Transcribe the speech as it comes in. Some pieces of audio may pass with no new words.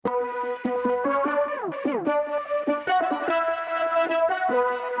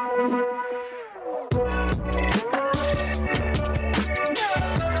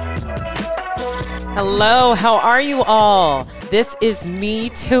Hello, how are you all? This is Me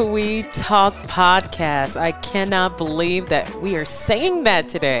Till We Talk podcast. I cannot believe that we are saying that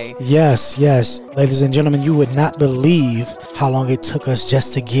today. Yes. Ladies and gentlemen, you would not believe how long it took us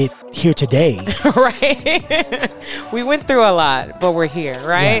just to get here today. Right? We went through a lot, but we're here,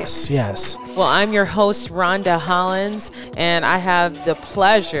 right? Yes. Well, I'm your host, Rhonda Hollins, and I have the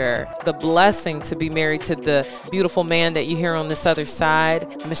pleasure, the blessing to be married to the beautiful man that you hear on this other side,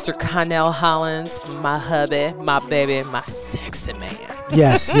 Mr. Connell Hollins, my hubby, my baby, my sexy man.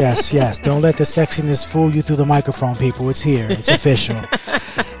 Yes. Don't let the sexiness fool you through the microphone, people. It's here. It's official.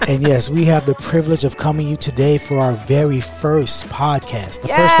 And yes, we have the privilege of coming to you today for our very first podcast, the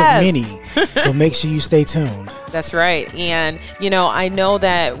first of many. So make sure you stay tuned. That's right. And, I know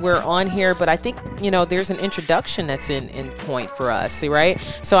that we're on here, but I think, there's an introduction that's in point for us, right?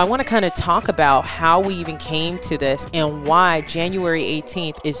 So I want to kind of talk about how we even came to this and why January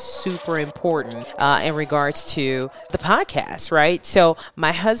 18th is super important in regards to the podcast, right? So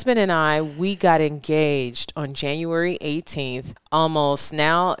my husband and I, we got engaged on January 18th, almost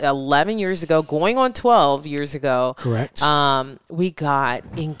now 11 years ago, going on 12 years ago. Correct. We got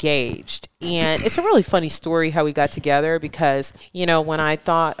engaged. And it's a really funny story how we got together because, when I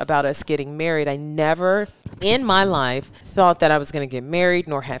thought about us getting married, I never in my life thought that I was going to get married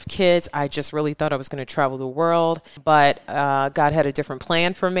nor have kids. I just really thought I was going to travel the world. But God had a different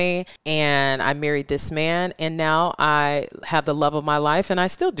plan for me. And I married this man. And now I have the love of my life. And I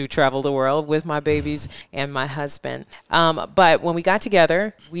still do travel the world with my babies and my husband. But when we got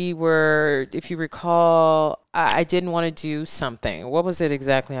together, we were, if you recall, I didn't want to do something. What was it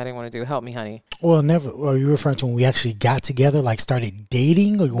exactly I didn't want to do? Help me, honey. Well, never. Are you referring to when we actually got together, like started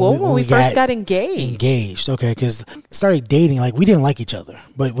dating? Or when we first got engaged. Engaged, okay, because started dating, like we didn't like each other.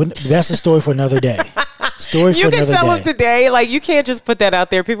 But that's a story for another day. You can tell them today. Like, you can't just put that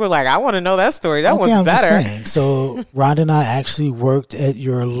out there. People are like, I want to know that story. That one's better. Just saying. So Rhonda and I actually worked at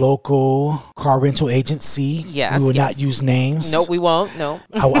your local car rental agency. Yes. We will not use names. No, we won't. No.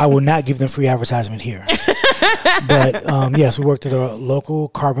 I will not give them free advertisement here. But yes, we worked at a local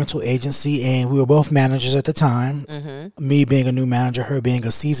car rental agency, and we were both managers at the time. Mm-hmm. Me being a new manager, her being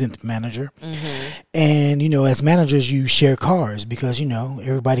a seasoned manager. Mm-hmm. And, as managers, you share cars because,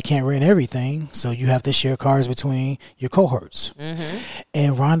 everybody can't rent everything. So you have to share cars between your cohorts. Mm-hmm.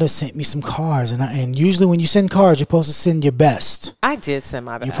 And Rhonda sent me some cars. And usually when you send cars, you're supposed to send your best. I did send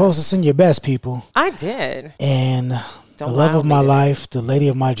my best. You're supposed to send your best, people. I did. And the love of my life, the lady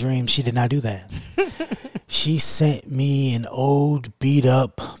of my dreams, she did not do that. She sent me an old,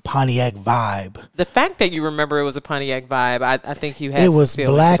 beat-up Pontiac Vibe. The fact that you remember it was a Pontiac Vibe, I think you had. It was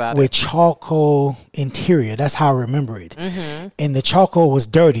black about with charcoal interior. That's how I remember it. Mm-hmm. And the charcoal was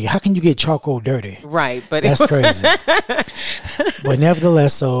dirty. How can you get charcoal dirty? Right, but that's crazy. But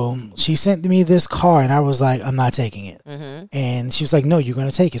nevertheless, so she sent me this car, and I was like, I'm not taking it. Mm-hmm. And she was like, no, you're going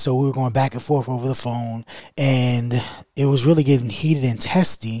to take it. So we were going back and forth over the phone, and it was really getting heated and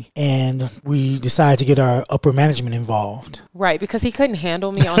testy, and we decided to get our upper management involved. Right, because he couldn't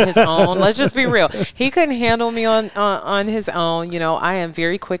handle me on his own. Let's just be real. He couldn't handle me on his own. I am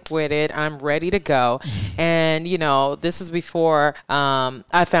very quick-witted. I'm ready to go. And, this is before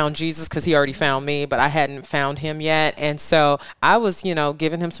I found Jesus, because he already found me, but I hadn't found him yet. And so I was,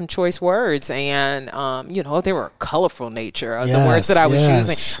 giving him some choice words. And, they were a colorful nature of the words that I was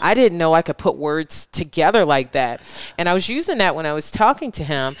using. I didn't know I could put words together like that. And I was using that when I was talking to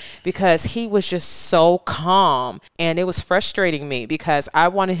him because he was just so calm. And it was frustrating me because I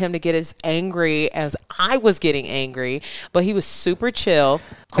wanted him to get as angry as I was getting angry. But he was super chill.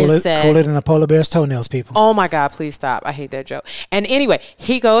 Cooler than a polar bear's toenails, people. Oh my God, please stop. I hate that joke. And anyway,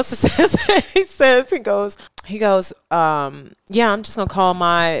 he goes, yeah, I'm just going to call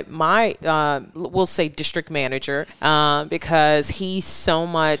my we'll say district manager, because he's so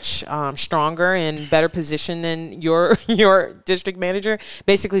much stronger and better positioned than your district manager,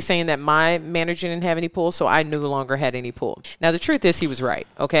 basically saying that my manager didn't have any pull, so I no longer had any pull. Now, the truth is he was right,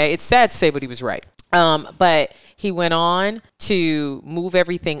 okay? It's sad to say, but he was right. But he went on to move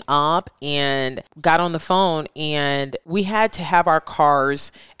everything up and got on the phone, and we had to have our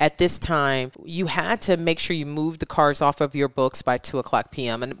cars at this time. You had to make sure you moved the cars off of your books by 2:00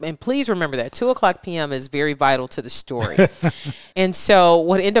 p.m. And please remember that 2:00 p.m. is very vital to the story. And so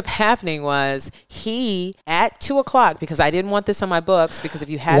what ended up happening was he at 2:00, because I didn't want this on my books, because if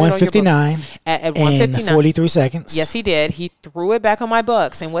you had it on your books at 1:59 43 seconds. Yes, he did. He threw it back on my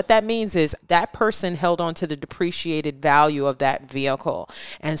books. And what that means is that person held on to the depreciated value of that vehicle.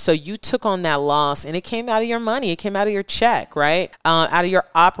 And so you took on that loss, and it came out of your money. It came out of your check, right? Out of your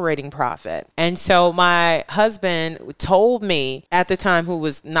operating profit. And so my husband told me at the time, who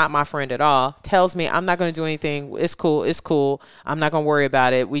was not my friend at all, tells me, I'm not going to do anything. It's cool. It's cool. I'm not going to worry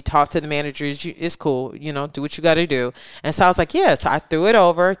about it. We talked to the managers. It's cool. You know, do what you got to do. And so I was like, yeah. So I threw it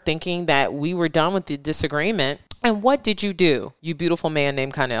over thinking that we were done with the disagreement. And what did you do, you beautiful man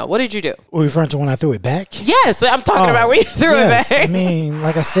named Connell? What did you do? Were you referring to when I threw it back? Yes, I'm talking about when you threw it back. I mean,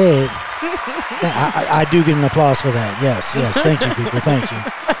 like I said, I do get an applause for that. Yes. Thank you, people. Thank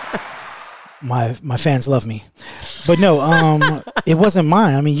you. My fans love me. But no, it wasn't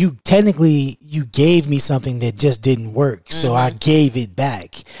mine. I mean, you gave me something that just didn't work. So I gave it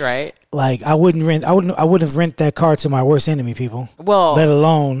back. Right. Like I wouldn't rent that car to my worst enemy, people. Well, let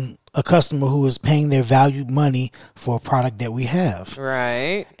alone a customer who is paying their valued money for a product that we have.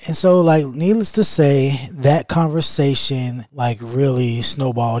 Right. And so, like, needless to say, that conversation, like, really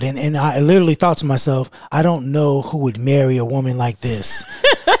snowballed. And I literally thought to myself, I don't know who would marry a woman like this.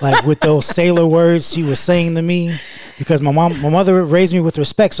 Like, with those sailor words she was saying to me. Because my mother raised me with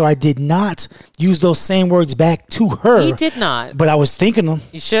respect, so I did not use those same words back to her. He did not. But I was thinking them.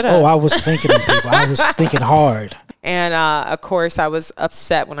 You should have. Oh, I was thinking them, people. I was thinking hard. And, of course, I was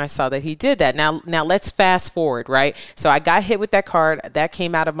upset when I saw that he did that. Now let's fast forward, right? So I got hit with that card. That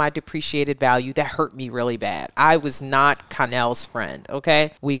came out of my depreciated value. That hurt me really bad. I was not Connell's friend,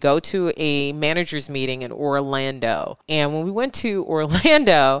 okay? We go to a manager's meeting in Orlando. And when we went to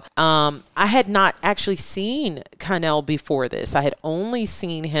Orlando, I had not actually seen Connell before this. I had only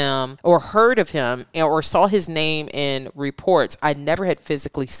seen him or heard of him or saw his name in reports. I never had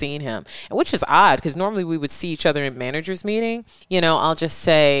physically seen him, which is odd because normally we would see each other in managers meeting. You know, I'll just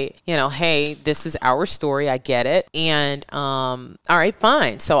say, you know, hey, this is our story. I get it. And all right,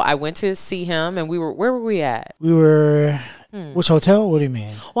 fine. So I went to see him, and where were we at? We were which hotel? What do you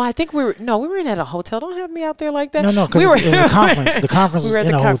mean? Well, I think we were in at a hotel. Don't have me out there like that. No, because it was a conference. The conference was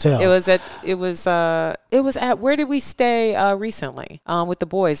in a hotel. It was at where did we stay recently with the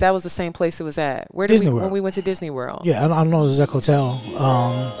boys? That was the same place it was at. Where did when we went to Disney World? Yeah, I don't know the exact hotel.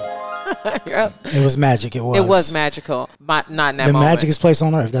 It was magic. It was magical. Not in that the moment. magicest place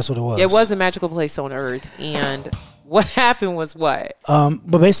on earth. That's what it was. It was a magical place on earth. And what happened was what?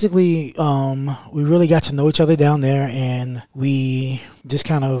 But basically, we really got to know each other down there, and we just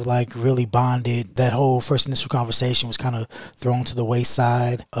kind of like really bonded. That whole first initial conversation was kind of thrown to the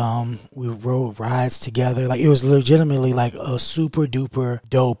wayside. We rode rides together. Like, it was legitimately like a super duper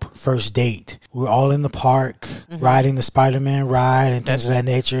dope first date. We were all in the park riding the Spider-Man ride and things of that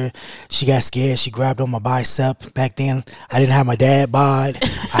nature. She got scared. She grabbed on my bicep. Back then, I didn't have my dad bod.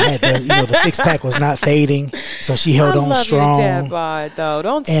 I had the 6-pack was not fading, so she held on strong. Your dad bod, though.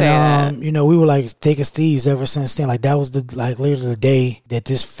 Don't say that. We were like taking steez ever since then. Like, that was literally the day that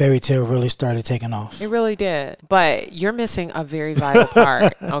this fairy tale really started taking off. It really did. But you're missing a very vital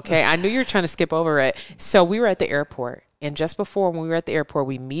part. Okay, I knew you were trying to skip over it. So we were at the airport. And just before, when we were at the airport,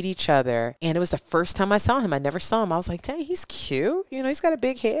 we meet each other. And it was the first time I saw him. I never saw him. I was like, dang, he's cute. He's got a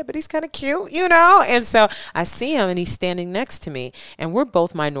big head, but he's kind of cute, And so I see him, and he's standing next to me. And we're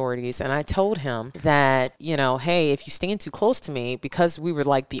both minorities. And I told him that, hey, if you stand too close to me, because we were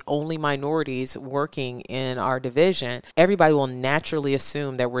like the only minorities working in our division, everybody will naturally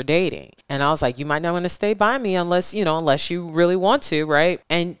assume that we're dating. And I was like, you might not want to stay by me unless you really want to, right?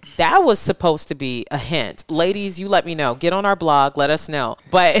 And that was supposed to be a hint. Ladies, you let me know. Get on our blog. Let us know.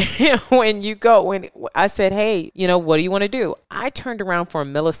 But when I said, hey, what do you want to do? I turned around for a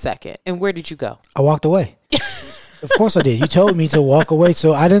millisecond. And where did you go? I walked away. Of course I did. You told me to walk away,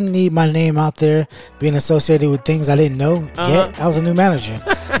 so I didn't need my name out there being associated with things I didn't know yet. I was a new manager,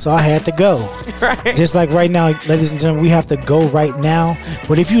 so I had to go. Right. Just like right now, ladies and gentlemen, we have to go right now.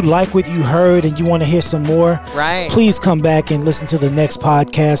 But if you like what you heard and you want to hear some more, please come back and listen to the next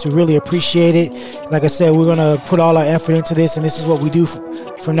podcast. We really appreciate it. Like I said, we're going to put all our effort into this, and this is what we do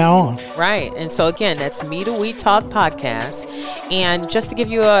from now on. Right. And so again, that's Me to We Talk podcast. And just to give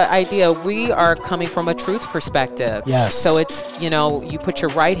you an idea, we are coming from a truth perspective. Yes. So it's, you put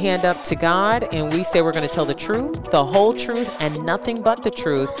your right hand up to God, and we say we're going to tell the truth, the whole truth, and nothing but the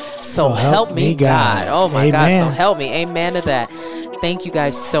truth. So help me God. Oh my God. So help me. Amen to that. Thank you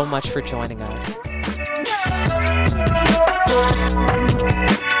guys so much for joining us.